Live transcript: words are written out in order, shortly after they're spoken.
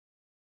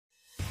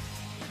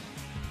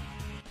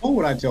What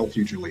would I tell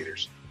future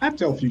leaders? I'd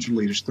tell future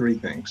leaders three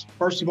things.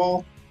 First of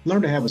all,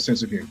 learn to have a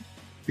sense of humor.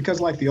 Because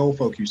like the old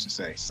folk used to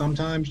say,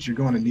 sometimes you're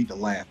going to need to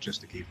laugh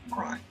just to keep from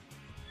crying.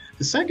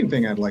 The second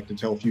thing I'd like to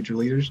tell future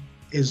leaders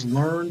is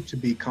learn to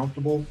be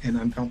comfortable in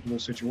uncomfortable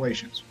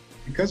situations.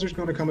 Because there's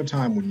going to come a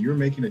time when you're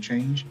making a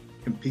change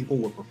and people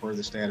will prefer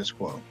the status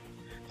quo.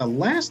 The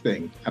last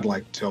thing I'd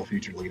like to tell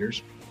future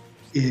leaders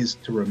is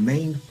to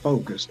remain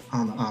focused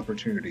on the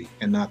opportunity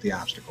and not the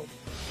obstacle.